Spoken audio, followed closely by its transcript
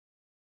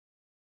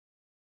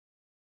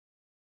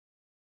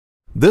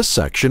This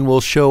section will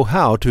show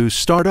how to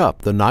start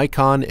up the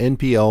Nikon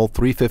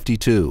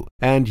NPL-352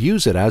 and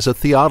use it as a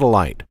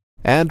theodolite,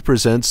 and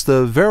presents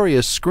the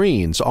various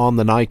screens on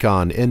the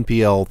Nikon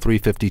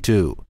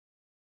NPL-352.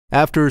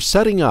 After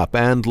setting up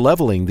and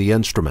leveling the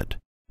instrument,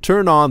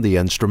 turn on the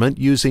instrument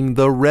using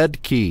the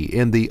red key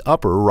in the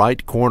upper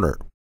right corner.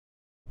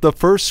 The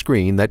first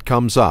screen that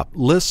comes up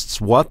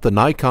lists what the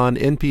Nikon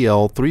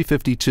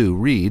NPL-352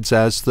 reads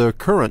as the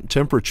current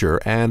temperature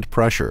and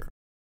pressure.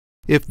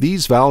 If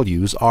these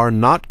values are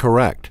not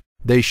correct,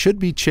 they should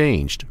be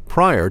changed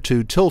prior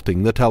to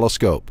tilting the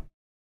telescope.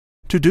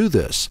 To do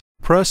this,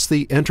 press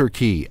the Enter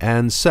key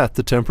and set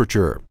the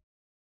temperature.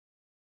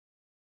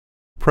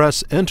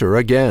 Press Enter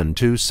again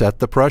to set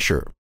the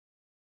pressure.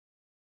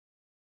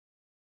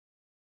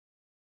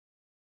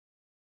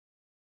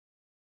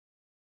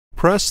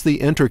 Press the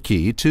Enter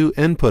key to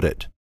input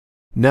it.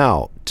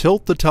 Now,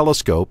 tilt the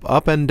telescope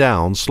up and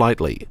down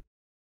slightly.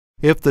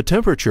 If the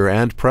temperature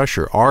and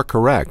pressure are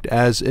correct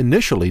as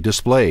initially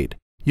displayed,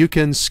 you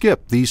can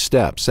skip these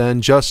steps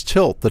and just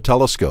tilt the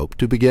telescope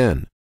to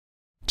begin.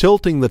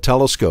 Tilting the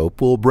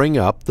telescope will bring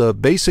up the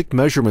basic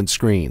measurement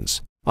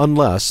screens,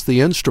 unless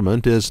the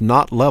instrument is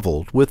not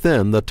leveled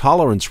within the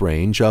tolerance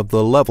range of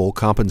the level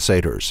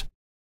compensators.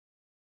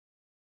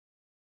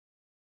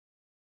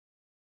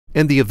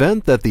 In the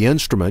event that the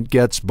instrument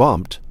gets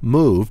bumped,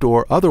 moved,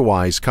 or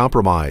otherwise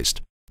compromised,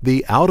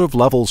 the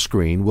out-of-level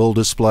screen will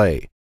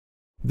display.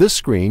 This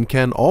screen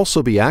can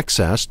also be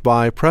accessed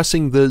by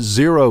pressing the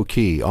 0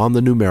 key on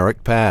the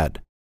numeric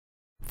pad.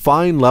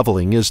 Fine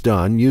leveling is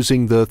done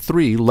using the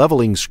 3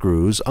 leveling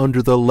screws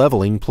under the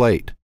leveling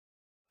plate.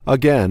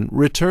 Again,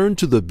 return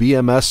to the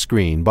BMS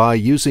screen by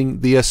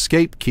using the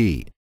Escape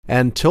key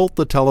and tilt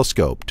the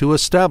telescope to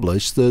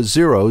establish the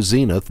 0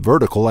 zenith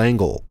vertical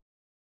angle.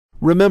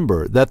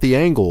 Remember that the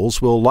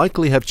angles will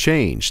likely have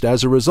changed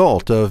as a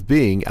result of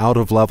being out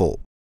of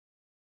level.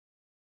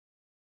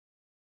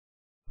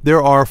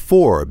 There are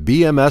 4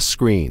 BMS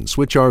screens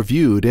which are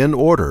viewed in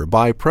order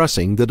by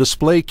pressing the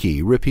display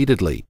key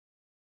repeatedly.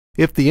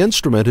 If the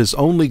instrument is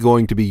only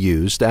going to be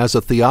used as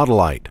a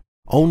theodolite,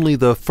 only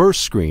the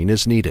first screen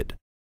is needed.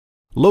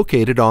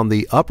 Located on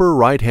the upper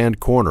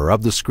right-hand corner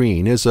of the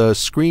screen is a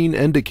screen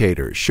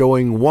indicator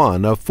showing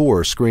one of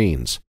 4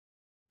 screens.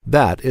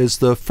 That is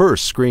the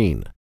first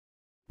screen.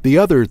 The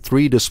other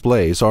 3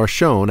 displays are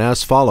shown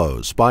as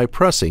follows by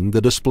pressing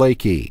the display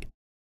key: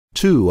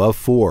 2 of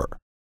 4.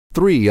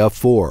 3 of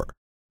 4,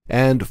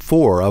 and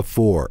 4 of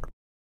 4.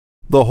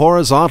 The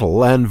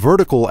horizontal and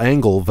vertical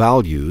angle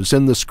values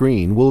in the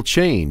screen will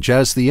change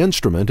as the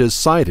instrument is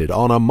sighted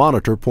on a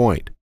monitor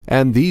point,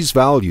 and these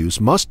values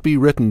must be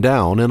written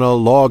down in a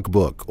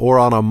logbook or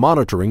on a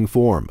monitoring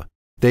form.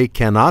 They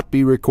cannot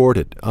be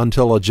recorded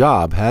until a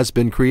job has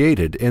been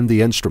created in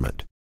the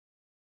instrument.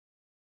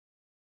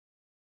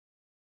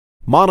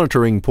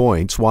 Monitoring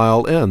points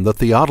while in the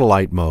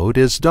theodolite mode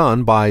is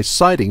done by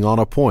sighting on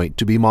a point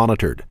to be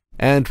monitored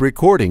and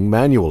recording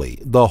manually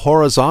the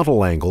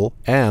horizontal angle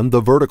and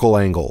the vertical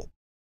angle.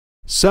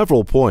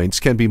 Several points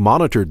can be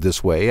monitored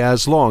this way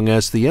as long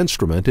as the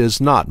instrument is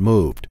not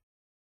moved.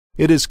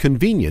 It is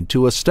convenient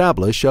to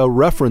establish a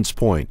reference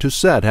point to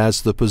set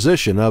as the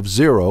position of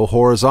 0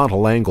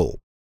 horizontal angle.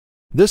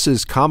 This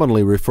is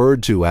commonly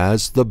referred to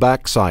as the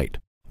back sight,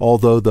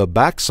 although the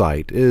back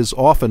sight is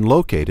often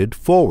located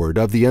forward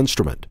of the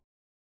instrument.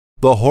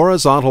 The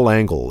horizontal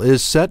angle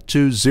is set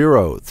to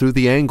 0 through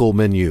the Angle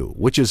menu,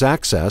 which is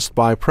accessed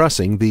by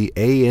pressing the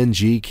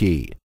ANG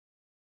key.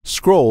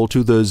 Scroll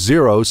to the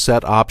 0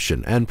 set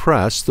option and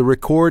press the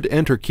Record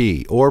Enter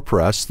key or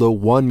press the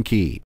 1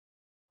 key.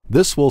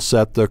 This will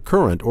set the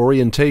current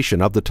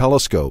orientation of the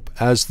telescope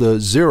as the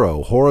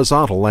 0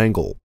 horizontal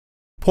angle.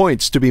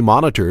 Points to be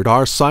monitored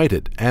are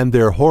sighted and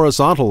their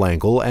horizontal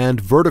angle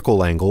and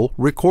vertical angle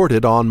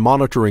recorded on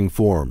monitoring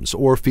forms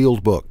or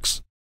field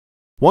books.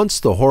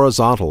 Once the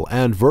horizontal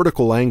and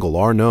vertical angle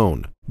are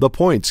known, the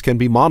points can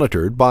be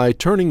monitored by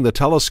turning the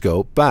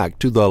telescope back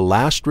to the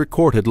last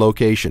recorded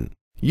location,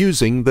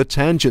 using the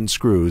tangent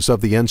screws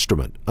of the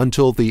instrument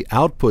until the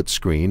output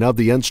screen of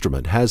the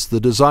instrument has the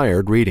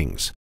desired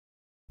readings.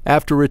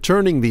 After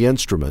returning the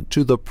instrument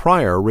to the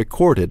prior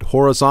recorded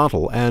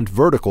horizontal and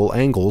vertical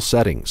angle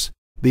settings,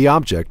 the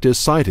object is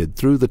sighted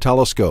through the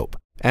telescope,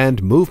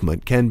 and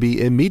movement can be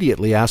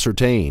immediately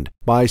ascertained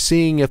by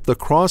seeing if the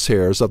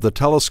crosshairs of the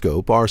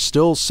telescope are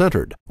still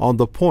centered on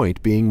the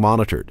point being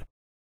monitored.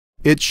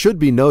 It should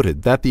be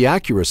noted that the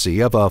accuracy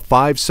of a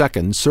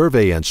 5-second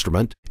survey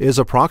instrument is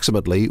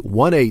approximately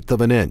 1/8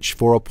 of an inch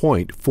for a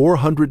point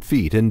 400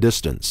 feet in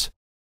distance.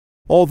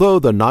 Although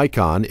the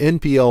Nikon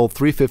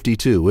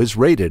NPL-352 is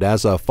rated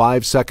as a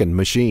 5-second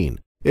machine,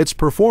 its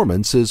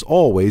performance is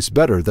always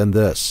better than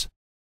this.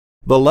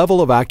 The level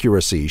of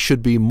accuracy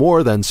should be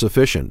more than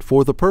sufficient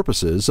for the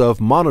purposes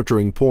of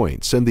monitoring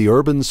points in the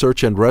urban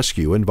search and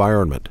rescue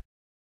environment.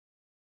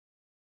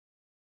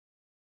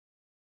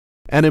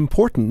 An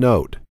important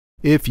note: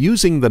 if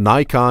using the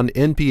Nikon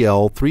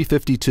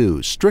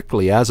NPL-352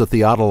 strictly as a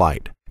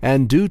theodolite,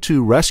 and due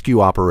to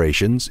rescue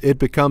operations it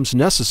becomes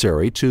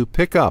necessary to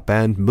pick up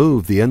and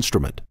move the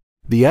instrument,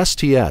 the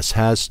STS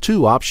has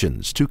two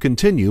options to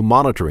continue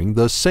monitoring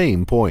the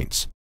same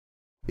points.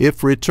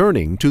 If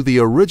returning to the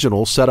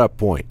original setup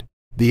point,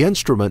 the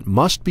instrument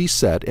must be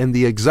set in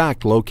the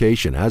exact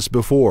location as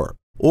before,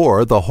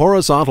 or the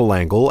horizontal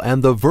angle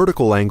and the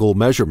vertical angle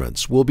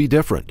measurements will be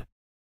different.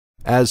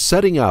 As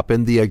setting up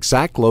in the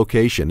exact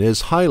location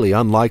is highly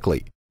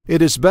unlikely,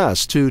 it is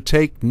best to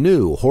take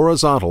new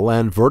horizontal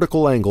and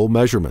vertical angle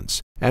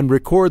measurements and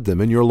record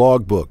them in your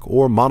logbook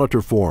or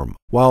monitor form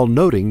while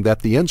noting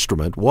that the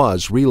instrument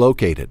was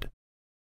relocated.